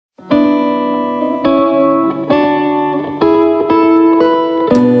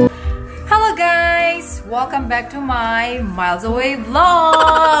welcome back to my miles away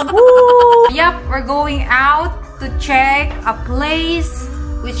vlog. Woo! Yep, we're going out to check a place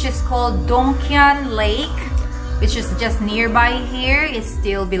which is called Dongqian Lake, which is just nearby here. It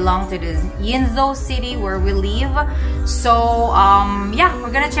still belongs to the Yinzhou city where we live. So yeah, we're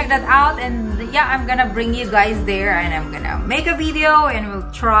gonna check that out, and yeah, I'm gonna bring you guys there, and I'm gonna make a video, and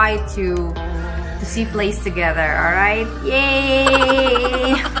we'll try to see place together. All right,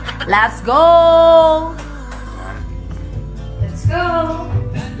 yay! Let's go. Let's go.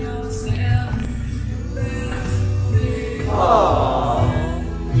 Oh.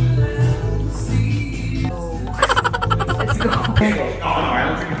 Let's go. Okay,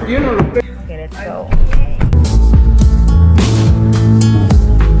 let's go.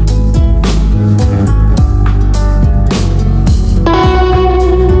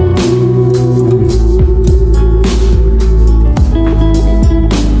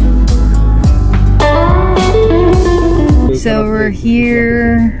 So we're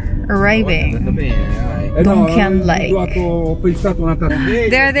here arriving. Dongqian Lake.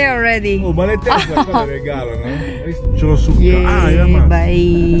 They're there already. Oh, ma le teste cosa regalano? Ce l'ho su.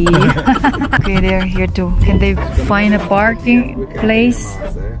 Bye. Okay, they're here too. Can they find a parking place?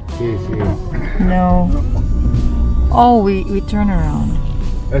 No. Oh, we turn around.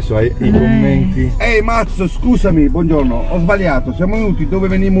 Adesso hai i commenti. Ehi Mazzo, scusami, buongiorno, ho sbagliato, siamo venuti dove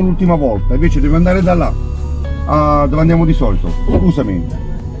venimmo l'ultima volta, invece devo andare da là, dove andiamo di solito, scusami.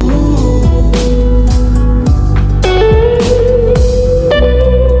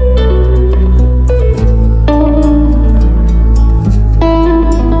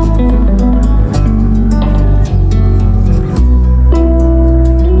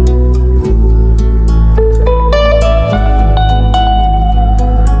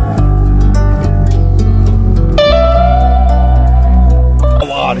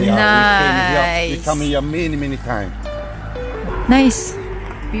 Nice. We come here many times. Nice,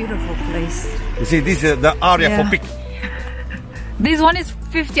 beautiful place. You see, this is the area for pick. This one is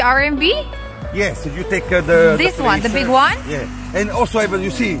 50 RMB. Yes, you take this one, the big one. Yeah, and also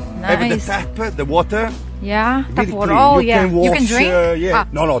you see, have the tap, the water. Yeah, tap water. Clean. Oh you yeah, can wash, you can drink. Yeah,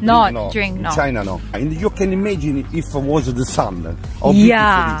 no, drink. In China, no. And you can imagine if it was the sun. How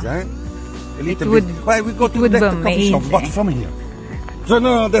yeah, beautiful it is, eh? A little bit. Well, we go to that coffee shop, but from here. So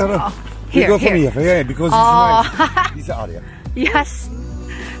no, there. Here, we go from here, yeah, because it's nice. This area. Yes.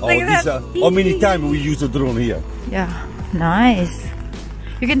 Oh, how many times we use a drone here? Yeah, nice.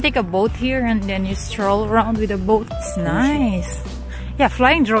 You can take a boat here and then you stroll around with a boat. It's nice. Yeah,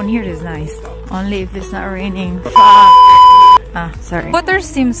 flying drone here is nice. Only if it's not raining. Sorry. Water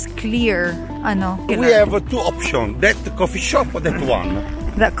seems clear. We have two options. That coffee shop or that one?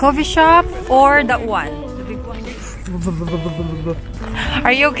 The coffee shop or that one? The big one.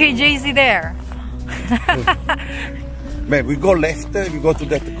 Are you okay, JC, there? Man, we go left, we go to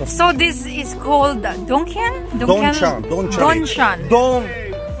that coffee. So this is called Dongqian? Dongqian.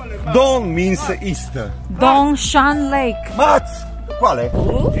 Dong means east. Dongqian Lake. But quale?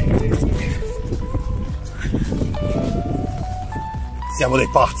 Siamo dei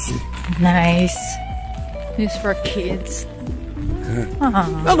pazzi. Nice. This is for kids.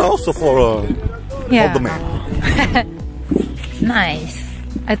 And also for the men. Nice.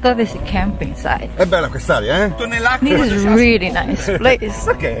 I thought this is a camping site. È bella quest'aria, eh? This is really nice place.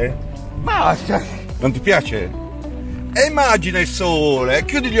 Ok. Ma non ti piace? E immagina il sole,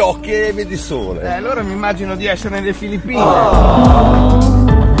 chiudi gli occhi e vedi il sole. Allora mi immagino di essere nelle Filippine.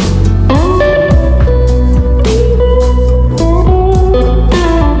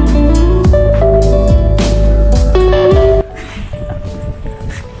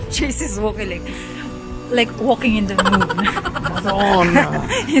 Chase is walking like walking in the moon. Madonna.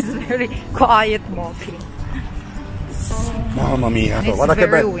 He's very quiet walking. Mamma mia, guarda che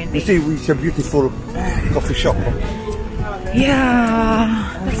bello. You see, it's a beautiful coffee shop.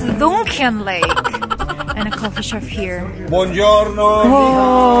 Yeah, this is Dongqian Lake and a coffee shop here. Buongiorno.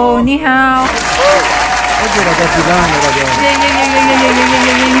 Oh, ni hao. Oggi è la Capodanno, ragazzi.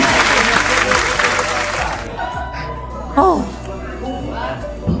 Oh.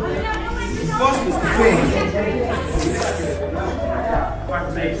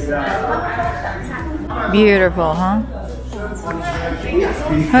 Beautiful, huh?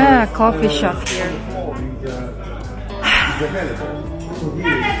 Coffee shop here.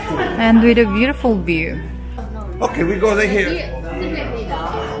 And with a beautiful view. Okay, we go here.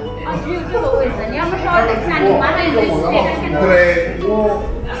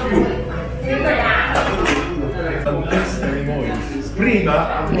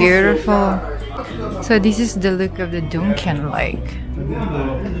 Beautiful. So this is the look of the Dongqian Lake.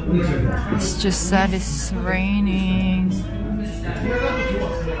 It's just sad it's raining.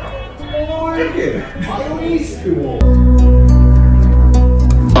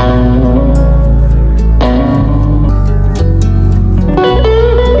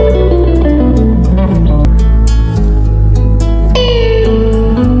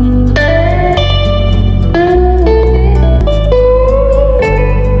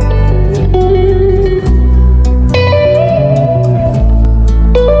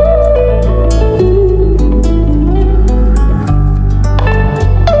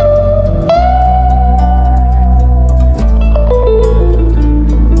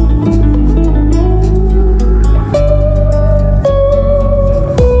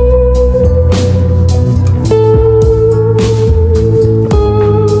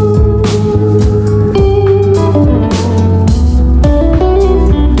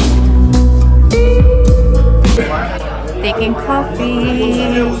 Taking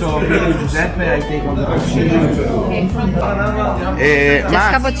coffee. Giuseppe, I take on the cappuccino. Just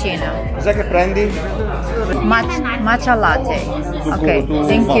cappuccino. Cos'è che prendi? Matcha latte. Okay,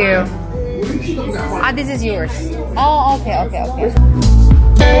 thank you. Ah, this is yours. Oh, okay, okay, okay.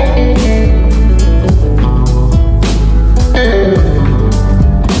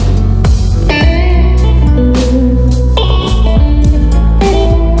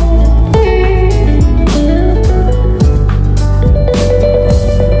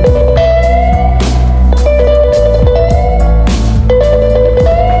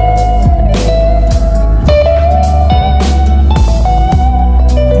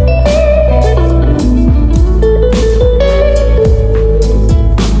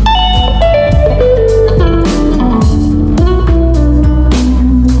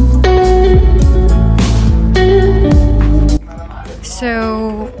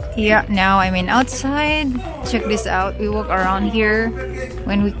 So yeah, now I'm outside. Check this out. We walk around here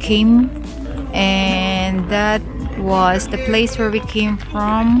when we came, and that was the place where we came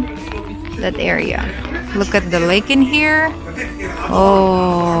from, that area. Look at the lake in here.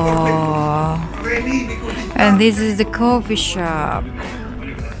 Oh, and this is the coffee shop.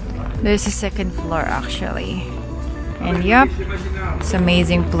 There's a second floor actually, and yep, it's an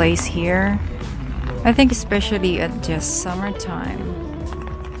amazing place here. I think especially at just summertime.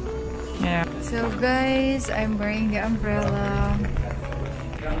 Yeah. So guys, I'm wearing the umbrella.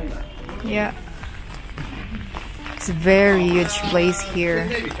 Yeah. It's a very huge place here.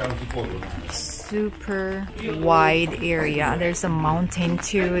 Super wide area. There's a mountain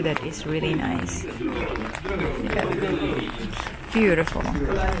too that is really nice. Yeah. Beautiful.